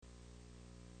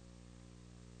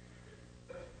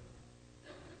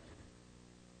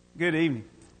Good evening.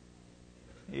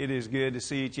 It is good to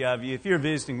see each of you. If you're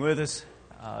visiting with us,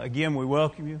 again, we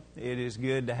welcome you. It is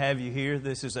good to have you here.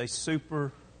 This is a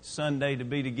super Sunday to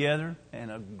be together and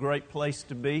a great place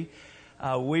to be.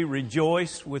 We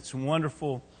rejoice with some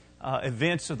wonderful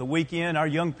events of the weekend. Our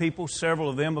young people,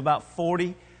 several of them, about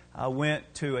 40,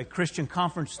 went to a Christian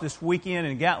conference this weekend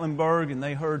in Gatlinburg, and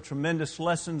they heard tremendous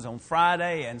lessons on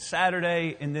Friday and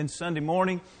Saturday and then Sunday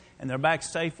morning, and they're back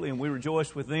safely, and we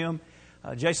rejoice with them.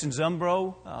 Jason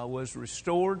Zumbro was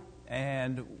restored,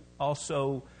 and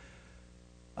also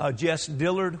Jess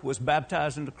Dillard was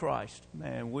baptized into Christ.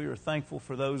 And we are thankful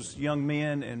for those young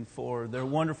men and for their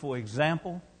wonderful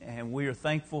example, and we are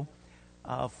thankful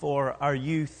for our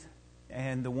youth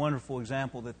and the wonderful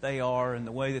example that they are and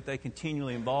the way that they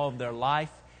continually involve their life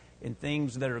in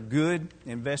things that are good,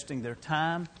 investing their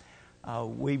time.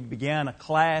 We began a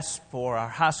class for our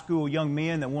high school young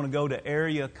men that want to go to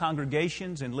area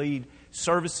congregations and lead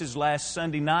services last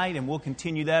Sunday night, and we'll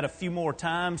continue that a few more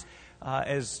times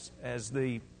as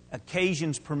the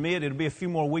occasions permit. It'll be a few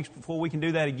more weeks before we can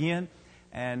do that again.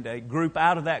 And a group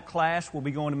out of that class will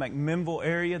be going to McMinnville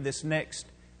area this next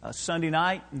Sunday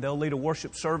night, and they'll lead a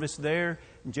worship service there.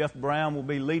 And Jeff Brown will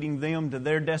be leading them to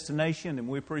their destination, and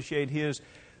we appreciate his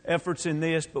efforts in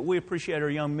this, but we appreciate our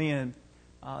young men.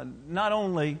 Not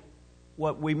only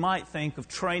what we might think of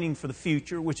training for the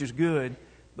future, which is good,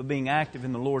 but being active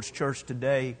in the Lord's church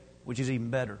today, which is even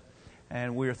better.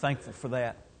 And we are thankful for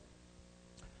that.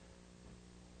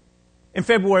 In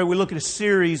February, we looked at a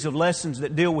series of lessons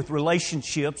that deal with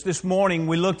relationships. This morning,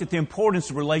 we looked at the importance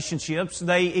of relationships.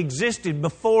 They existed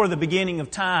before the beginning of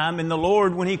time, and the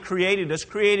Lord, when He created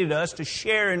us to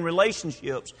share in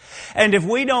relationships. And if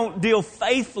we don't deal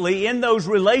faithfully in those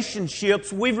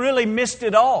relationships, we've really missed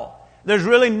it all. There's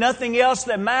really nothing else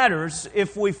that matters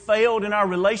if we failed in our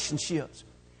relationships.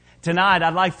 Tonight,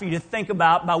 I'd like for you to think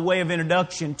about, by way of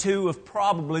introduction, two of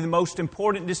probably the most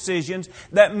important decisions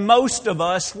that most of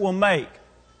us will make.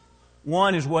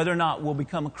 One is whether or not we'll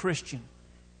become a Christian.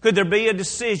 Could there be a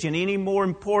decision any more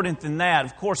important than that?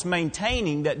 Of course,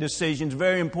 maintaining that decision is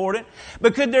very important.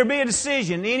 But could there be a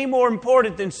decision any more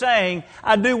important than saying,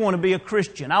 I do want to be a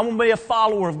Christian. I want to be a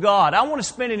follower of God. I want to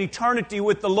spend an eternity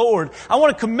with the Lord. I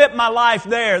want to commit my life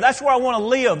there. That's where I want to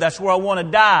live. That's where I want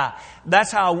to die.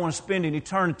 That's how I want to spend an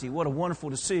eternity. What a wonderful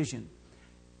decision.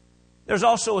 There's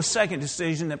also a second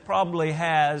decision that probably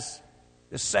has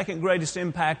the second greatest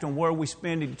impact on where we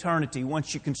spend eternity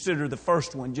once you consider the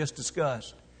first one just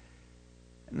discussed.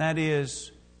 And that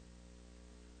is,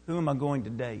 who am I going to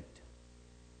date?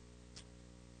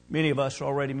 Many of us are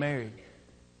already married.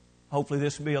 Hopefully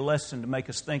this will be a lesson to make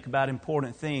us think about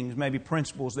important things, maybe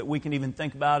principles that we can even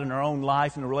think about in our own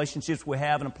life and the relationships we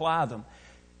have and apply them.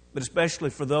 But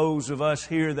especially for those of us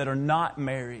here that are not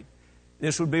married,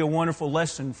 this would be a wonderful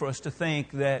lesson for us to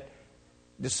think that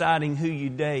deciding who you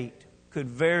date could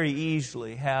very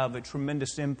easily have a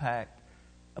tremendous impact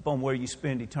upon where you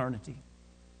spend eternity.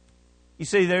 You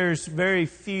see, there's very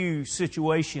few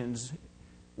situations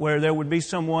where there would be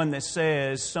someone that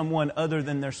says someone other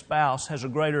than their spouse has a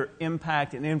greater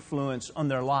impact and influence on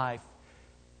their life.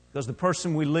 Because the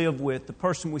person we live with, the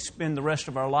person we spend the rest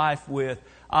of our life with,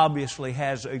 obviously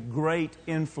has a great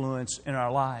influence in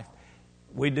our life.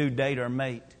 We do date our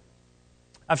mate.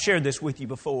 I've shared this with you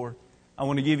before. I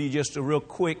want to give you just a real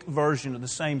quick version of the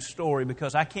same story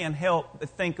because I can't help but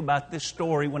think about this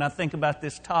story when I think about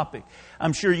this topic.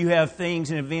 I'm sure you have things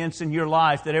and events in your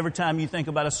life that every time you think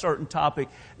about a certain topic,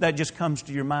 that just comes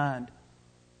to your mind.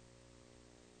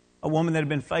 A woman that had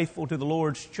been faithful to the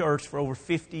Lord's church for over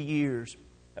 50 years.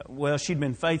 Well, she'd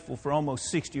been faithful for almost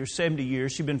 60 or 70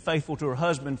 years. She'd been faithful to her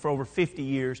husband for over 50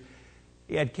 years.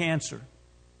 He had cancer.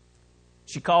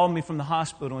 She called me from the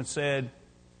hospital and said,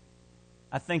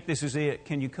 I think this is it.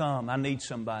 Can you come? I need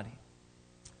somebody.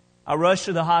 I rushed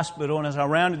to the hospital, and as I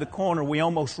rounded the corner, we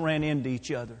almost ran into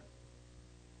each other.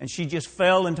 And she just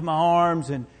fell into my arms,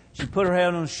 and she put her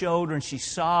head on his shoulder, and she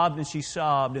sobbed and she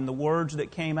sobbed. And the words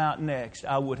that came out next,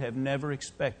 I would have never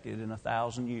expected in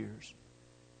 1,000 years.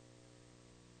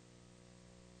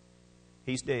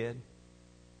 He's dead.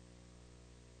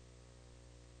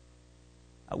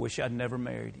 I wish I'd never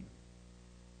married him.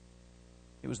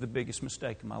 It was the biggest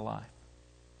mistake of my life.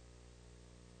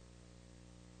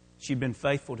 She'd been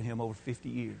faithful to him over 50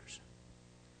 years.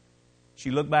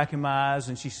 She looked back in my eyes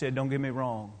and she said, don't get me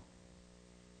wrong.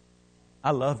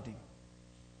 I loved him.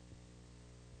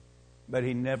 But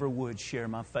he never would share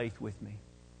my faith with me.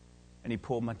 And he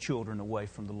pulled my children away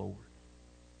from the Lord.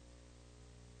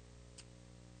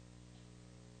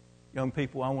 Young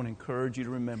people, I want to encourage you to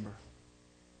remember,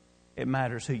 it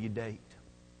matters who you date.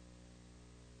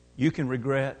 You can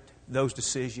regret those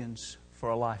decisions for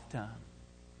a lifetime.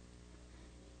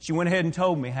 She went ahead and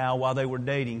told me how while they were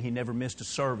dating, he never missed a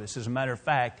service. As a matter of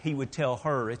fact, he would tell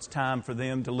her it's time for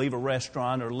them to leave a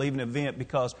restaurant or leave an event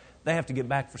because they have to get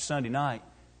back for Sunday night.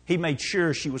 He made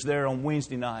sure she was there on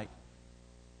Wednesday night.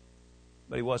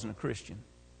 But he wasn't a Christian.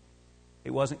 He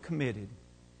wasn't committed.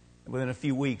 And within a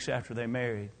few weeks after they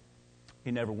married, he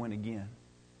never went again.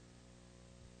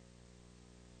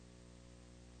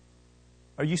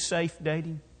 Are you safe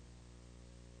dating?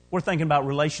 We're thinking about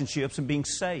relationships and being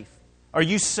safe. Are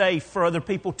you safe for other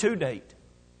people to date?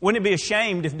 Wouldn't it be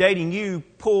ashamed if dating you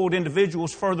pulled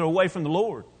individuals further away from the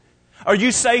Lord? Are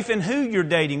you safe in who you're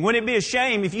dating? Wouldn't it be a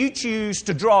shame if you choose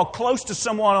to draw close to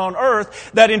someone on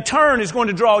earth that in turn is going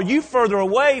to draw you further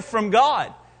away from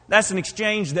God? That's an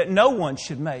exchange that no one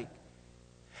should make.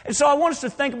 And so I want us to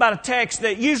think about a text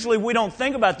that usually we don't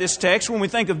think about this text when we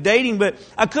think of dating, but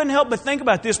I couldn't help but think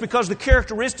about this because of the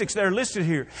characteristics that are listed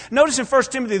here. Notice in 1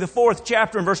 Timothy, the 4th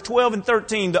chapter, in verse 12 and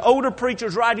 13, the older preacher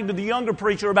is writing to the younger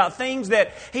preacher about things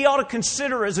that he ought to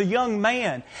consider as a young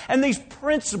man. And these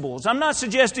principles, I'm not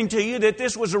suggesting to you that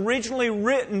this was originally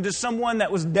written to someone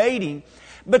that was dating,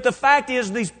 but the fact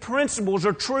is these principles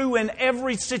are true in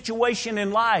every situation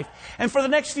in life. And for the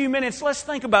next few minutes, let's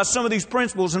think about some of these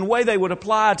principles and the way they would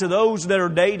apply to those that are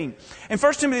dating. In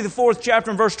 1 Timothy, the 4th chapter,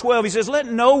 and verse 12, he says, "Let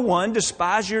no one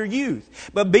despise your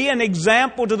youth, but be an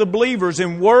example to the believers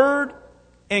in word,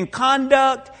 in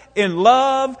conduct, in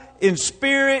love, in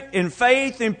spirit, in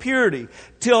faith, in purity.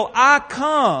 Till I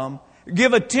come,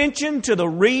 give attention to the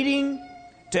reading,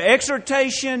 to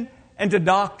exhortation, and to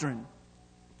doctrine."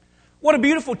 What a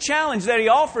beautiful challenge that he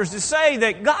offers to say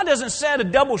that God doesn't set a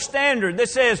double standard that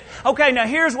says, okay, now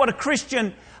here's what a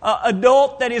Christian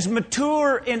adult that is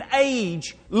mature in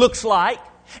age looks like.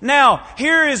 Now,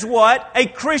 here is what a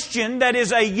Christian that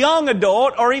is a young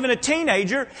adult or even a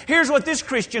teenager, here's what this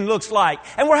Christian looks like.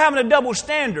 And we're having a double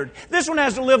standard. This one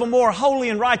has to live a more holy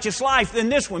and righteous life than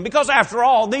this one because after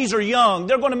all, these are young.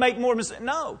 They're going to make more mistakes.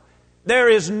 No. There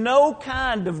is no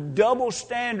kind of double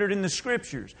standard in the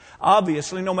Scriptures.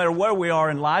 Obviously, no matter where we are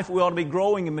in life, we ought to be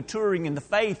growing and maturing in the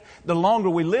faith the longer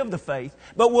we live the faith.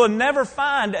 But we'll never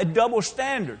find a double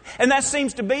standard. And that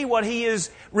seems to be what he is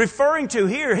referring to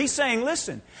here. He's saying,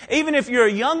 listen, even if you're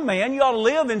a young man, you ought to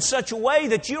live in such a way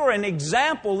that you're an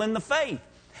example in the faith.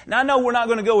 Now, I know we're not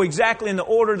going to go exactly in the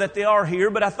order that they are here,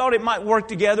 but I thought it might work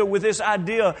together with this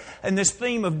idea and this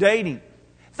theme of dating.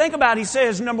 Think about, he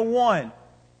says, number one,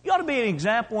 you ought to be an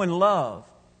example in love.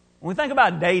 When we think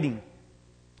about dating,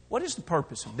 what is the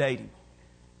purpose of dating?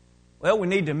 Well, we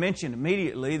need to mention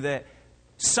immediately that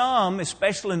some,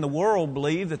 especially in the world,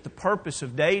 believe that the purpose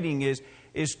of dating is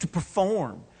to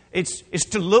perform. It's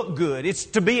to look good. It's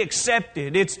to be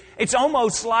accepted. It's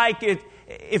almost like it.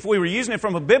 If we were using it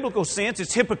from a biblical sense,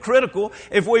 it's hypocritical.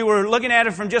 If we were looking at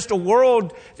it from just a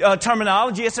world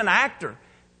terminology, it's an actor.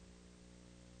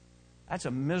 That's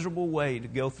a miserable way to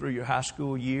go through your high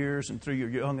school years and through your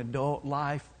young adult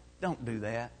life. Don't do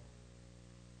that.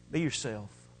 Be yourself.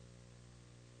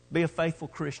 Be a faithful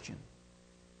Christian.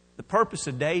 The purpose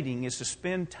of dating is to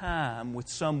spend time with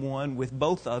someone, with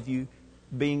both of you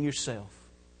being yourself.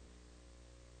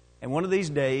 And one of these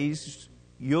days,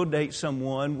 you'll date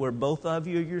someone where both of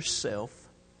you are yourself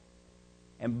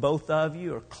and both of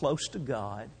you are close to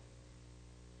God.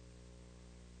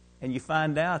 And you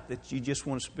find out that you just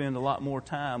want to spend a lot more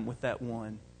time with that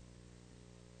one.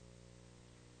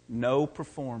 No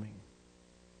performing.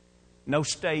 No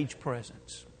stage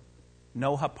presence.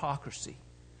 No hypocrisy.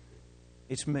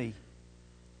 It's me,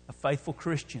 a faithful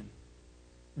Christian,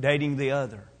 dating the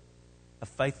other, a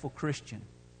faithful Christian.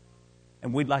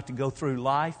 And we'd like to go through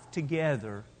life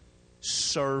together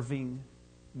serving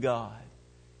God.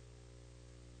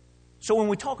 So when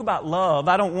we talk about love,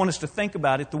 I don't want us to think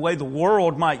about it the way the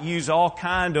world might use all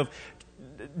kind of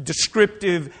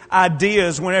descriptive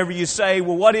ideas whenever you say,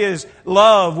 well, what is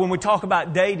love when we talk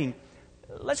about dating?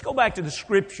 Let's go back to the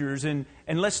Scriptures and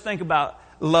let's think about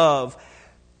love.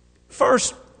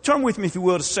 First, turn with me, if you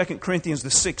will, to 2 Corinthians, the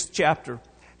 6th chapter.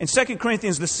 In 2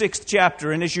 Corinthians, the 6th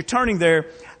chapter, and as you're turning there,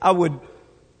 I would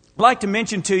like to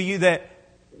mention to you that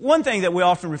one thing that we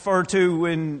often refer to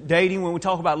in dating when we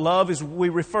talk about love is we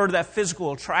refer to that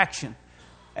physical attraction.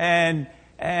 And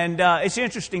it's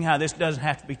interesting how this doesn't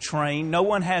have to be trained. No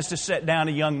one has to sit down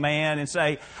a young man and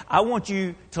say, I want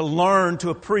you to learn to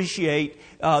appreciate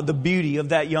the beauty of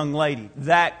that young lady.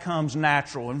 That comes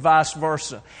natural, and vice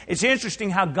versa. It's interesting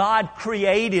how God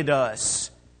created us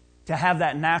to have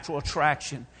that natural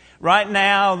attraction. Right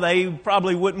now, they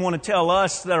probably wouldn't want to tell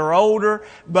us that are older,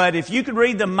 but if you could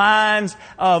read the minds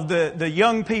of the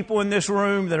young people in this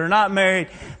room that are not married,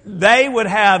 they would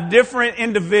have different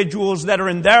individuals that are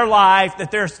in their life that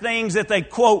there's things that they,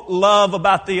 quote, love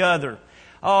about the other.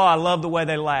 Oh, I love the way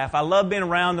they laugh. I love being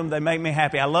around them. They make me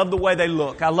happy. I love the way they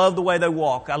look. I love the way they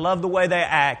walk. I love the way they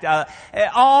act.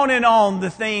 On and on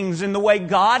the things and the way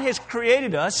God has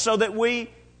created us so that we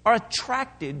are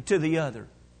attracted to the other.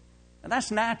 And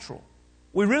that's natural.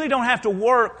 We really don't have to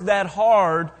work that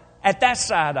hard at that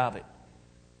side of it.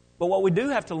 But what we do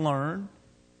have to learn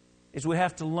is we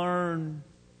have to learn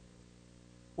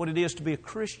what it is to be a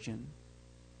Christian,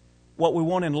 what we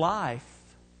want in life,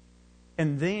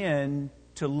 and then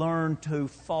to learn to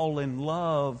fall in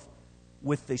love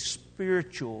with the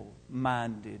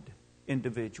spiritual-minded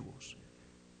individuals.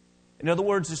 In other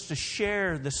words, it's to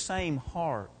share the same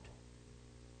heart.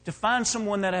 To find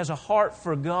someone that has a heart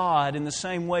for God in the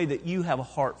same way that you have a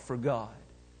heart for God.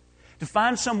 To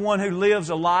find someone who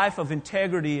lives a life of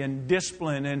integrity and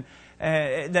discipline and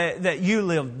that you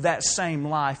live that same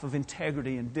life of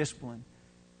integrity and discipline.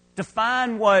 To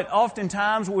find what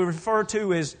oftentimes we refer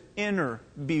to as inner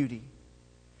beauty.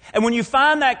 And when you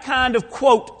find that kind of,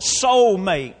 quote,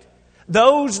 soulmate,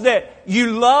 those that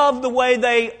you love the way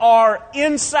they are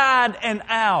inside and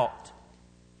out,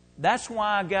 that's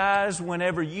why, guys,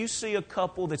 whenever you see a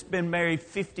couple that's been married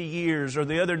 50 years, or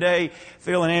the other day,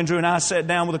 Phil and Andrew and I sat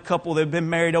down with a couple that have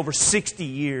been married over 60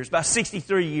 years, about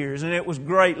 63 years, and it was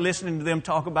great listening to them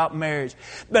talk about marriage.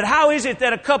 But how is it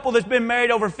that a couple that's been married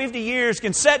over 50 years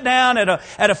can sit down at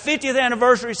a 50th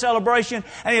anniversary celebration,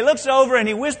 and he looks over and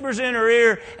he whispers in her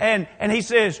ear, and he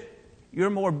says, "You're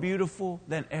more beautiful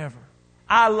than ever.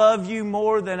 I love you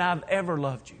more than I've ever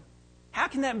loved you." How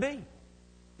can that be?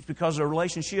 It's because the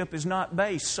relationship is not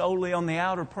based solely on the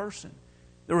outer person.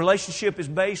 The relationship is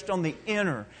based on the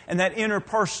inner. And that inner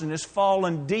person is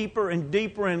fallen deeper and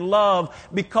deeper in love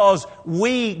because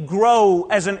we grow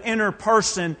as an inner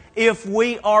person if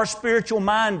we are spiritual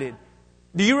minded.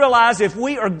 Do you realize if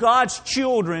we are God's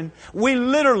children, we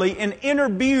literally in inner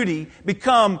beauty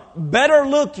become better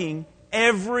looking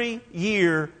every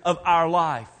year of our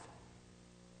life.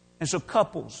 And so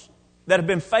couples that have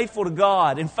been faithful to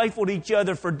God and faithful to each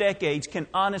other for decades can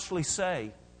honestly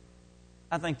say,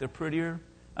 I think they're prettier,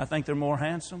 I think they're more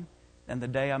handsome than the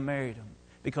day I married them.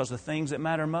 Because the things that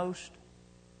matter most,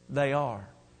 they are.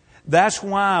 That's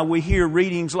why we hear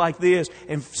readings like this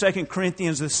in 2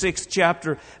 Corinthians, the 6th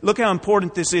chapter. Look how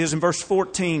important this is in verse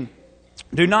 14.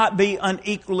 Do not be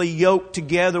unequally yoked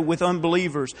together with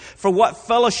unbelievers. For what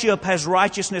fellowship has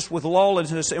righteousness with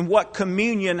lawlessness, and what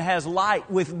communion has light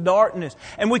with darkness?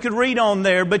 And we could read on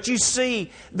there, but you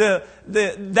see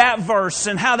that verse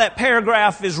and how that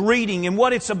paragraph is reading and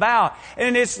what it's about.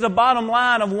 And it's the bottom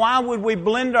line of why would we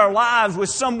blend our lives with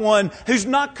someone who's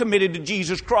not committed to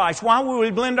Jesus Christ? Why would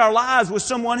we blend our lives with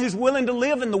someone who's willing to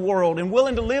live in the world and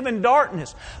willing to live in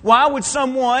darkness? Why would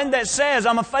someone that says,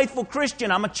 I'm a faithful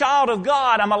Christian, I'm a child of God,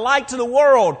 I'm a light to the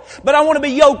world, but I want to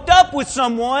be yoked up with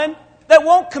someone that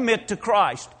won't commit to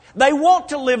Christ? They want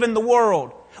to live in the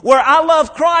world. Where I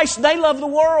love Christ, they love the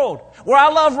world. Where I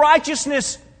love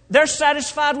righteousness, they're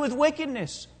satisfied with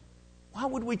wickedness. Why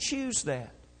would we choose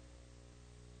that?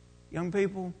 Young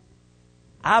people,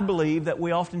 I believe that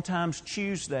we oftentimes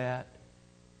choose that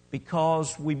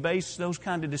because we base those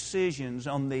kind of decisions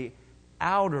on the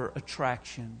outer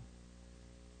attraction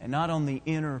and not on the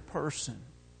inner person.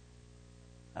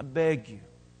 I beg you,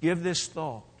 give this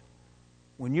thought.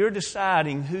 When you're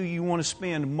deciding who you want to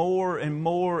spend more and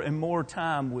more and more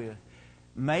time with,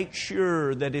 make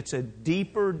sure that it's a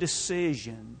deeper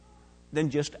decision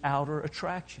than just outer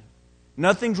attraction.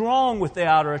 Nothing's wrong with the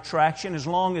outer attraction as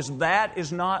long as that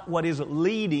is not what is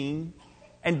leading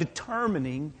and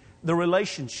determining the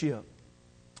relationship.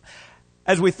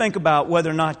 As we think about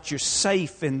whether or not you're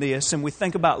safe in this and we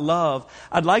think about love,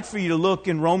 I'd like for you to look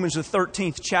in Romans the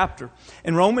 13th chapter.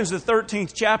 In Romans the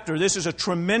 13th chapter, this is a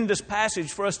tremendous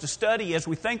passage for us to study as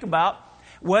we think about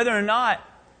whether or not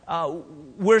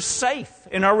we're safe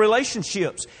in our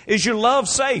relationships. Is your love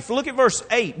safe? Look at verse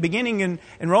 8, beginning in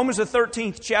Romans the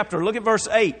 13th chapter. Look at verse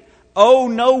 8. Owe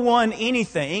no one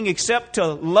anything except to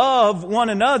love one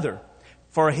another.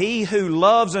 For he who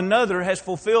loves another has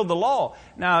fulfilled the law.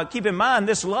 Now, keep in mind,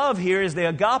 this love here is the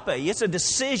agape. It's a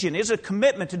decision. It's a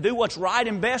commitment to do what's right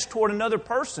and best toward another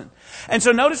person. And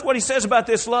so notice what he says about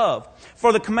this love.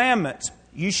 For the commandments,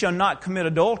 you shall not commit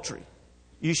adultery.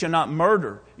 You shall not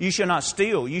murder. You shall not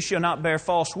steal. You shall not bear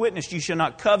false witness. You shall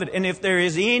not covet. And if there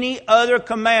is any other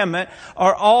commandment,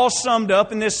 are all summed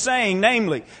up in this saying,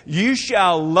 namely, you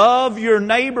shall love your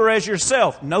neighbor as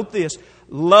yourself. Note this.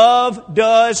 Love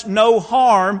does no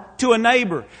harm to a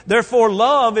neighbor. Therefore,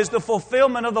 love is the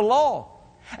fulfillment of the law.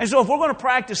 And so if we're going to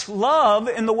practice love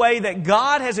in the way that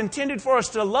God has intended for us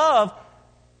to love,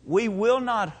 we will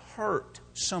not hurt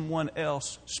someone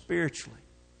else spiritually.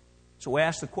 So we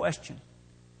ask the question,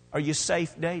 are you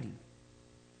safe dating?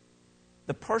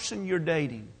 The person you're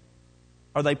dating,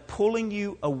 are they pulling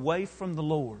you away from the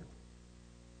Lord?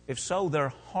 If so,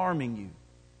 they're harming you.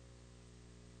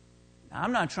 Now,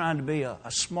 I'm not trying to be a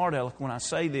smart aleck when I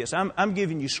say this. I'm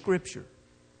giving you Scripture.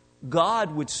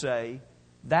 God would say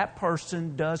that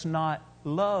person does not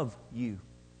love you.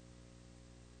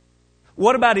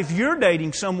 What about if you're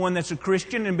dating someone that's a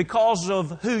Christian and because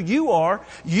of who you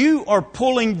are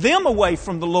pulling them away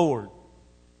from the Lord?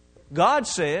 God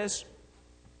says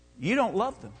you don't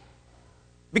love them.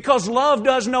 Because love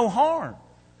does no harm.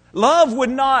 Love would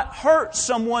not hurt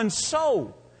someone's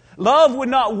soul. Love would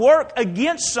not work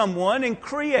against someone and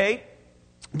create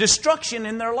destruction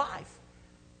in their life.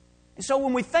 And so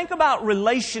when we think about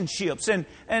relationships,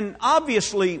 and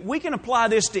obviously we can apply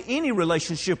this to any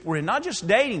relationship we're in, not just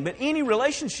dating, but any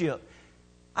relationship,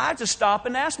 I have to stop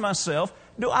and ask myself,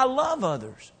 do I love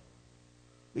others?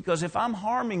 Because if I'm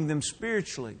harming them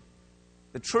spiritually,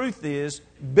 the truth is,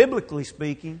 biblically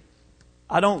speaking,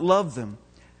 I don't love them.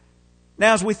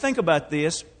 Now, as we think about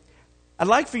this, I'd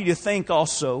like for you to think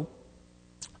also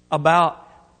about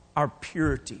our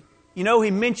purity. You know,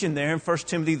 he mentioned there in 1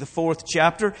 Timothy, the 4th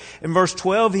chapter, in verse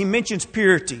 12, he mentions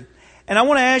purity. And I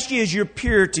want to ask you, is your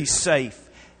purity safe?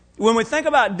 When we think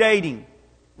about dating,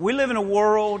 we live in a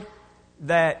world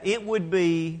that it would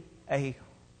be an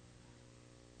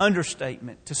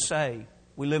understatement to say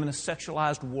we live in a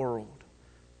sexualized world.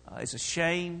 It's a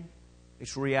shame.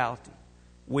 It's reality.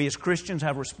 We as Christians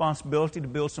have a responsibility to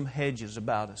build some hedges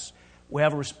about us. We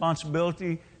have a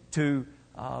responsibility to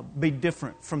be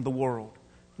different from the world.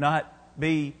 Not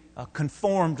be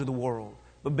conformed to the world,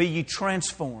 but be ye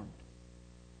transformed.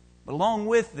 But along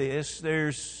with this,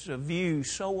 there's a view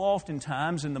so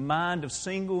oftentimes in the mind of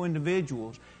single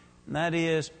individuals, and that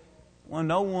is, well,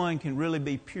 no one can really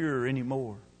be pure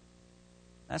anymore.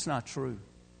 That's not true.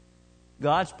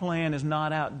 God's plan is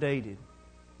not outdated.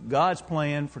 God's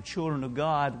plan for children of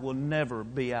God will never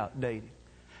be outdated.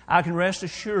 I can rest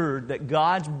assured that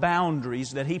God's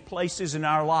boundaries that He places in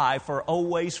our life are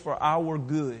always for our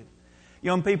good.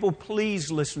 Young people,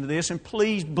 please listen to this and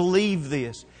please believe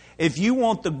this. If you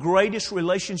want the greatest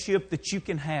relationship that you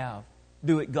can have,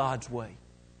 do it God's way.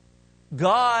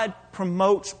 God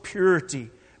promotes purity,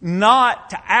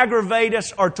 not to aggravate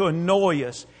us or to annoy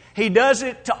us. He does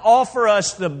it to offer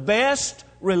us the best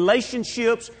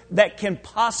relationships that can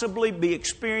possibly be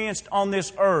experienced on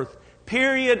this earth.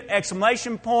 Period,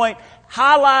 exclamation point,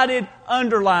 highlighted,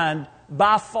 underlined,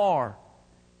 by far.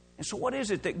 And so what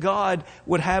is it that God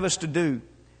would have us to do?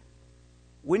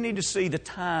 We need to see the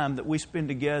time that we spend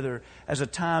together as a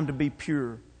time to be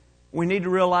pure. We need to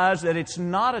realize that it's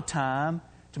not a time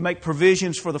to make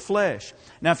provisions for the flesh.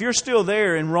 Now, if you're still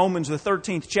there in Romans, the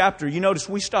 13th chapter, you notice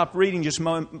we stopped reading just a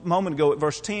moment ago at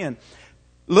verse 10.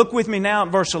 Look with me now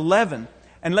at verse 11.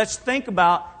 And let's think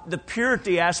about the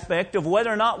purity aspect of whether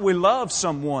or not we love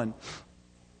someone.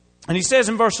 And he says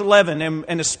in verse 11,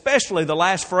 and especially the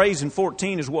last phrase in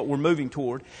 14 is what we're moving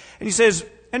toward. And he says,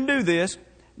 and do this,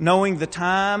 knowing the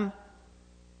time,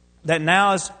 that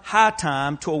now is high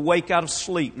time to awake out of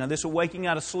sleep. Now this awaking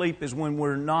out of sleep is when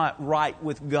we're not right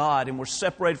with God and we're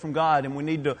separated from God and we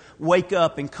need to wake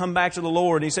up and come back to the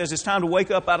Lord. And he says it's time to wake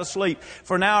up out of sleep.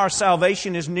 For now our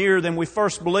salvation is nearer than we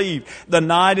first believed. The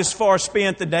night is far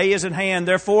spent, the day is at hand.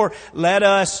 Therefore let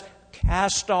us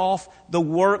cast off the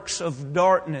works of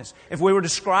darkness. If we were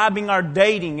describing our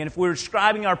dating and if we were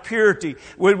describing our purity,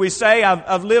 would we say,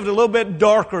 I've lived a little bit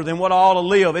darker than what I ought to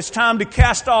live? It's time to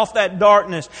cast off that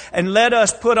darkness and let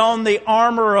us put on the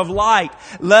armor of light.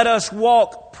 Let us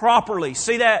walk properly.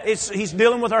 See that? He's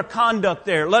dealing with our conduct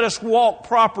there. Let us walk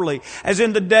properly as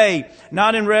in the day,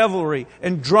 not in revelry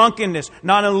and drunkenness,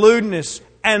 not in lewdness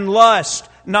and lust,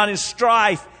 not in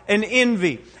strife and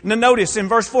envy. Now notice in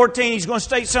verse 14 he's going to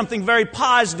state something very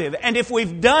positive. And if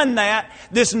we've done that,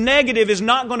 this negative is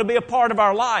not going to be a part of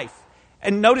our life.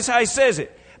 And notice how he says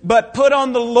it. But put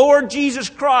on the Lord Jesus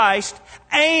Christ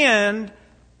and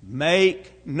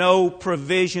make no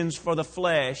provisions for the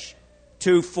flesh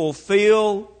to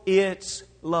fulfill its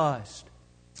lust.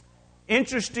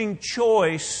 Interesting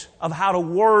choice of how to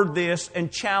word this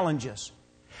and challenge us.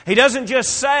 He doesn't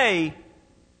just say,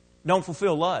 don't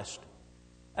fulfill lust.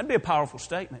 That'd be a powerful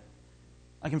statement.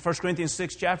 Like in 1 Corinthians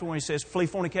 6 chapter when he says, flee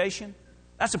fornication.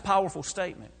 That's a powerful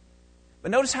statement.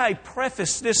 But notice how he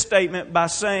prefaced this statement by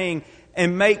saying,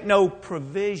 and make no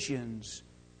provisions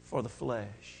for the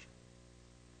flesh.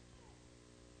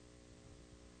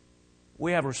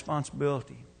 We have a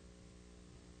responsibility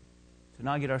to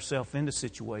not get ourselves into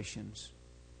situations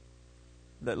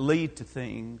that lead to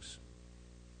things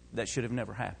that should have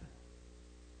never happened.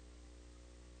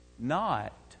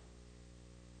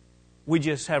 We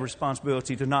just have a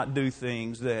responsibility to not do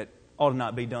things that ought to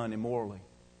not be done immorally.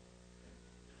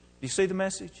 Do you see the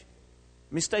message?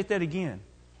 Let me state that again.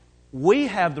 We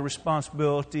have the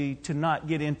responsibility to not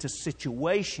get into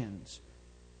situations,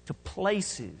 to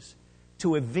places,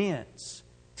 to events,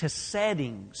 to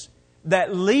settings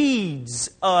that leads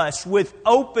us with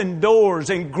open doors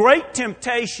and great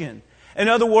temptation. In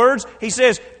other words, he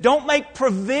says, don't make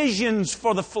provisions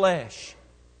for the flesh.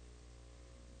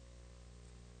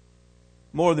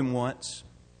 More than once,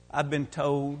 I've been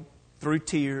told through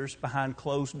tears behind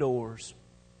closed doors,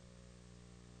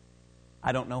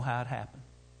 I don't know how it happened.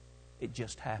 It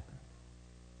just happened.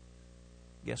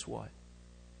 Guess what?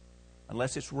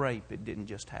 Unless it's rape, it didn't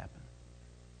just happen.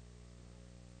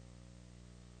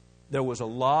 There was a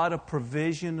lot of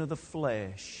provision of the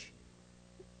flesh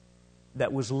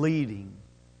that was leading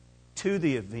to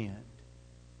the event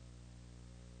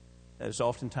that is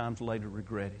oftentimes later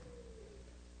regretted.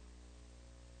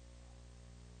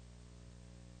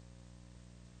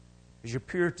 Is your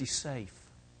purity safe?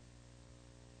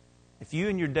 If you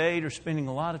and your date are spending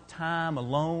a lot of time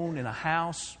alone in a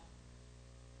house,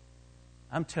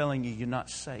 I'm telling you, you're not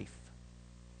safe.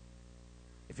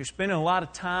 If you're spending a lot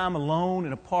of time alone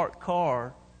in a parked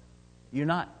car, you're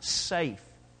not safe.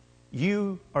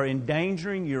 You are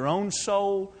endangering your own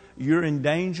soul. You're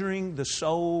endangering the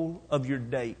soul of your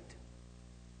date.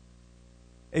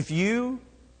 If you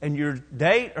and your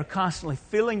date are constantly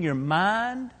filling your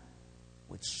mind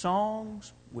with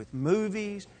songs, with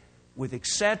movies, with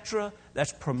etc.,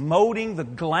 that's promoting the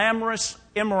glamorous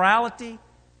immorality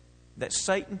that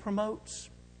Satan promotes,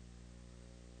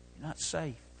 you're not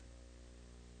safe.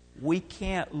 We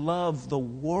can't love the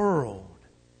world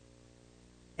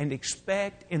and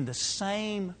expect in the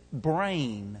same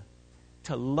brain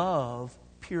to love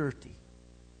purity.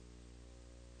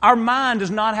 Our mind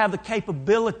does not have the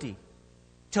capability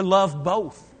to love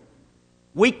both.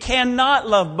 We cannot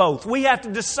love both. We have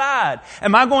to decide,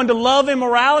 am I going to love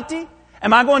immorality?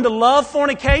 Am I going to love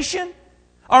fornication?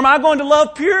 Or am I going to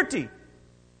love purity?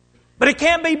 But it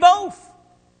can't be both.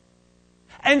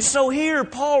 And so here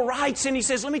Paul writes and he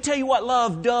says, let me tell you what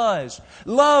love does.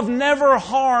 Love never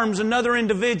harms another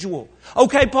individual.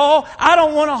 Okay, Paul, I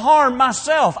don't want to harm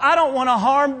myself. I don't want to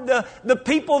harm the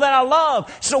people that I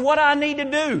love. So what do I need to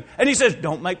do? And he says,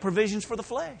 don't make provisions for the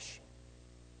flesh.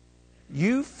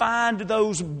 You find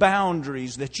those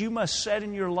boundaries that you must set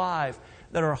in your life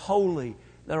that are holy,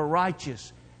 that are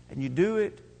righteous, and you do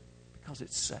it because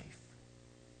it's safe.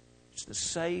 It's the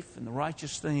safe and the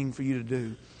righteous thing for you to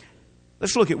do.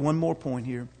 Let's look at one more point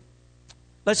here.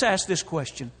 Let's ask this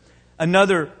question.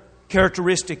 Another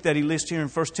characteristic that he lists here in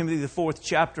 1 Timothy, the 4th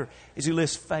chapter, is he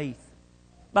lists faith.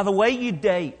 By the way you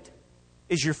date,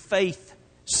 is your faith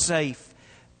safe?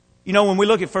 You know, when we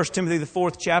look at 1 Timothy, the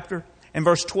 4th chapter, and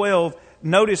verse 12,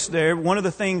 notice there, one of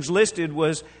the things listed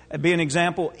was be an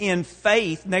example in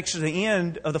faith next to the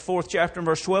end of the 4th chapter in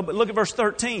verse 12. But look at verse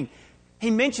 13.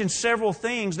 He mentions several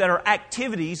things that are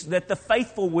activities that the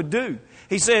faithful would do.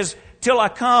 He says, till I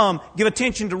come, give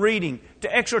attention to reading,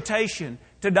 to exhortation,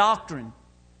 to doctrine.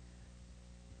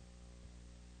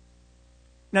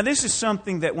 Now this is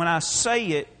something that when I say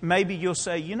it, maybe you'll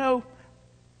say, you know,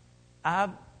 I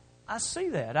see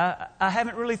that. I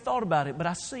haven't really thought about it, but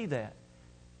I see that.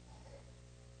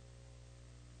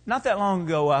 Not that long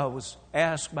ago, I was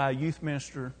asked by a youth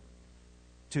minister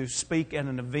to speak at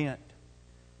an event.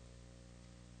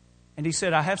 And he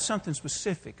said, I have something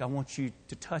specific I want you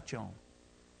to touch on.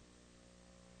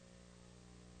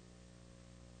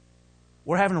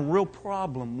 We're having a real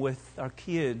problem with our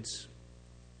kids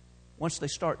once they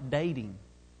start dating.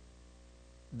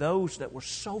 Those that were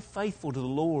so faithful to the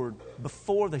Lord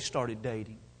before they started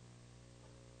dating.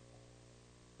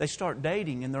 They start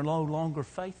dating and they're no longer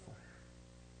faithful.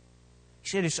 He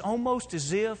said it's almost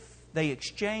as if they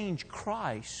exchange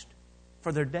Christ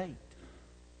for their date.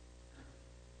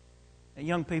 And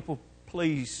young people,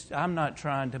 please, I'm not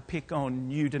trying to pick on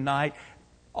you tonight.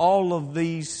 All of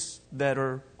these that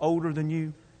are older than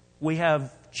you, we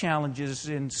have challenges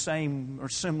in same or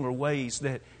similar ways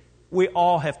that we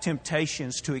all have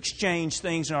temptations to exchange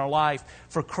things in our life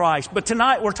for Christ. But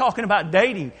tonight we're talking about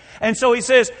dating. And so he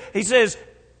says,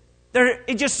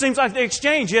 it just seems like they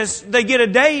exchange. Yes, they get a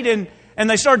date and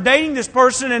they start dating this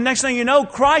person, and next thing you know,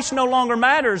 Christ no longer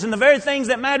matters. And the very things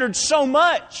that mattered so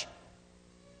much,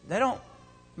 they don't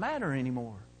matter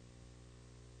anymore.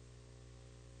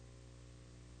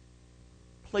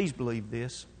 please believe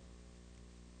this.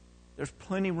 There's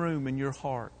plenty of room in your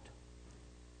heart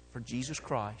for Jesus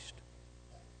Christ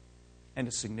and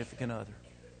a significant other.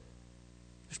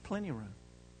 There's plenty of room.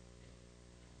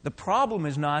 The problem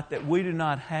is not that we do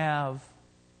not have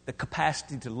the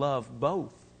capacity to love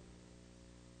both.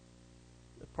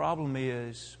 The problem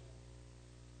is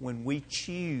when we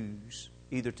choose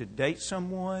either to date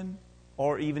someone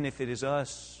or even if it is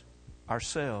us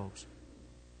ourselves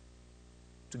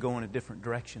to go in a different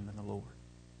direction than the Lord.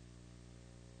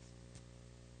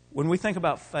 When we think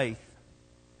about faith,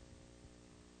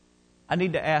 I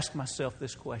need to ask myself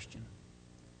this question.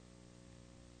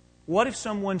 What if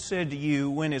someone said to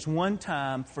you, when is one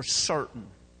time for certain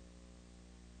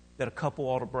that a couple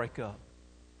ought to break up?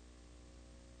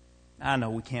 I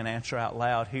know we can't answer out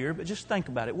loud here, but just think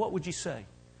about it. What would you say?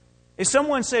 If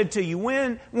someone said to you,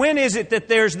 when is it that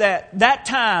there's that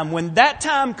time, when that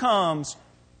time comes,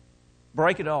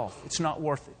 break it off. It's not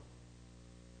worth it.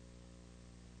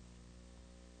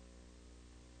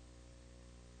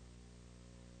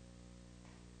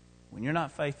 When you're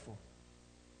not faithful,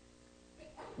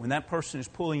 when that person is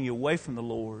pulling you away from the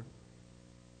Lord,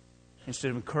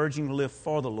 instead of encouraging you to live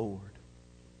for the Lord,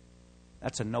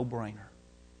 that's a no-brainer.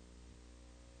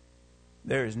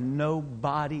 There is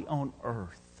nobody on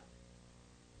earth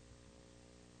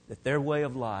that their way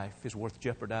of life is worth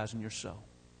jeopardizing your soul.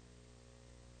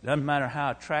 It doesn't matter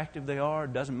how attractive they are.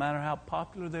 It doesn't matter how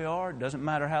popular they are. It doesn't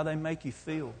matter how they make you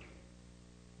feel.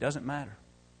 It doesn't matter.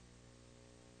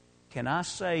 Can I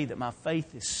say that my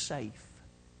faith is safe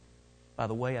by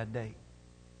the way I date?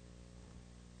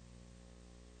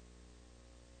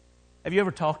 Have you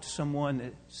ever talked to someone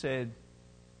that said,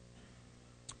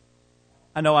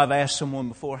 I know I've asked someone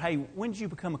before, hey, when did you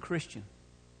become a Christian?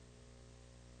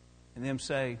 And them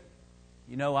say,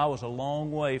 I was a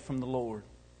long way from the Lord.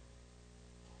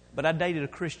 But I dated a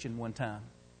Christian one time.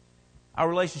 Our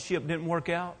relationship didn't work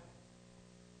out.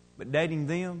 But dating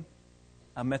them,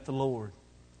 I met the Lord.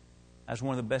 That's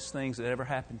one of the best things that ever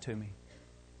happened to me.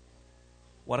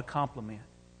 What a compliment.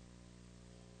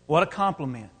 What a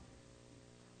compliment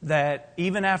that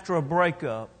even after a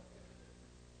breakup,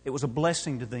 it was a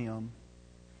blessing to them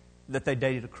that they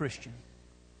dated a Christian.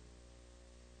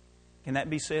 Can that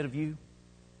be said of you?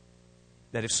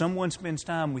 That if someone spends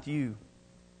time with you,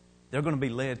 they're going to be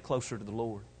led closer to the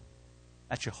Lord.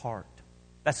 That's your heart.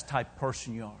 That's the type of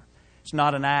person you are. It's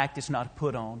not an act. It's not a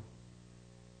put on.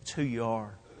 It's who you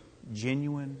are.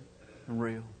 Genuine and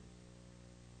real.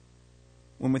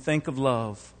 When we think of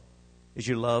love, is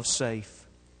your love safe?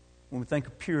 When we think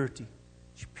of purity,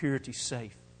 is your purity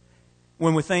safe?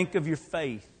 When we think of your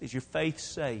faith, is your faith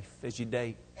safe as you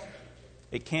date?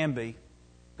 It can be.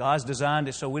 God's designed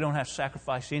it so we don't have to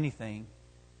sacrifice anything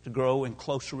to grow in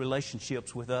closer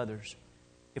relationships with others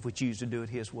if we choose to do it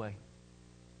His way.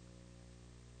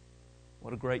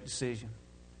 What a great decision.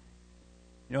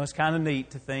 It's kind of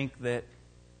neat to think that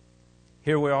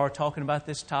here we are talking about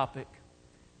this topic,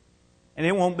 and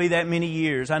it won't be that many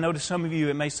years. I know to some of you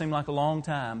it may seem like a long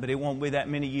time, but it won't be that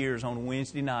many years. On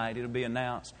Wednesday night it'll be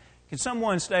announced. Can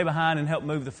someone stay behind and help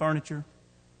move the furniture?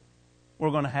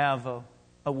 We're going to have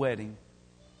a wedding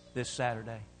this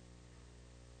Saturday.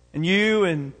 And you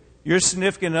and your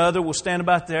significant other will stand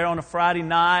about there on a Friday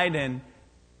night and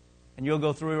you'll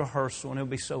go through a rehearsal and it'll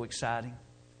be so exciting.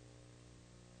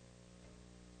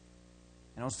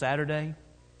 And on Saturday,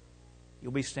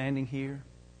 you'll be standing here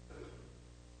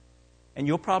and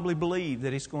you'll probably believe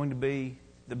that it's going to be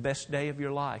the best day of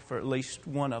your life, or at least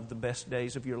one of the best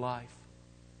days of your life.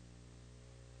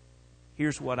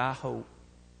 Here's what I hope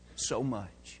so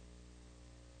much.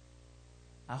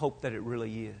 I hope that it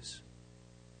really is.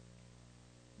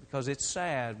 Because it's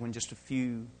sad when just a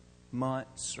few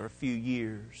months or a few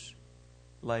years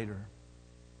later,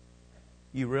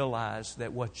 you realize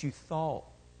that what you thought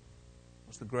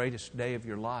was the greatest day of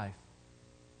your life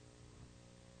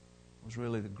was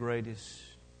really the greatest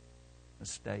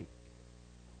mistake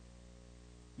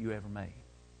you ever made.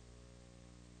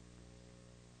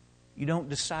 You don't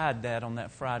decide that on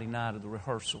that Friday night of the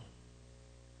rehearsal.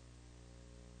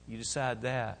 You decide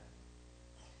that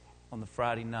on the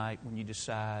Friday night when you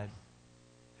decide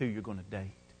who you're going to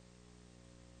date.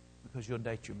 Because you'll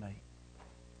date your mate.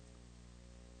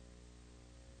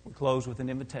 We close with an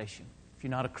invitation. If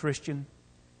you're not a Christian,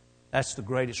 that's the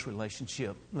greatest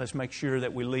relationship. Let's make sure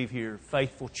that we leave here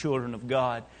faithful children of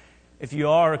God. If you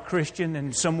are a Christian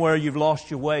and somewhere you've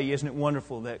lost your way, isn't it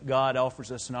wonderful that God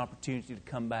offers us an opportunity to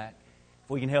come back? If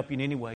we can help you in any way,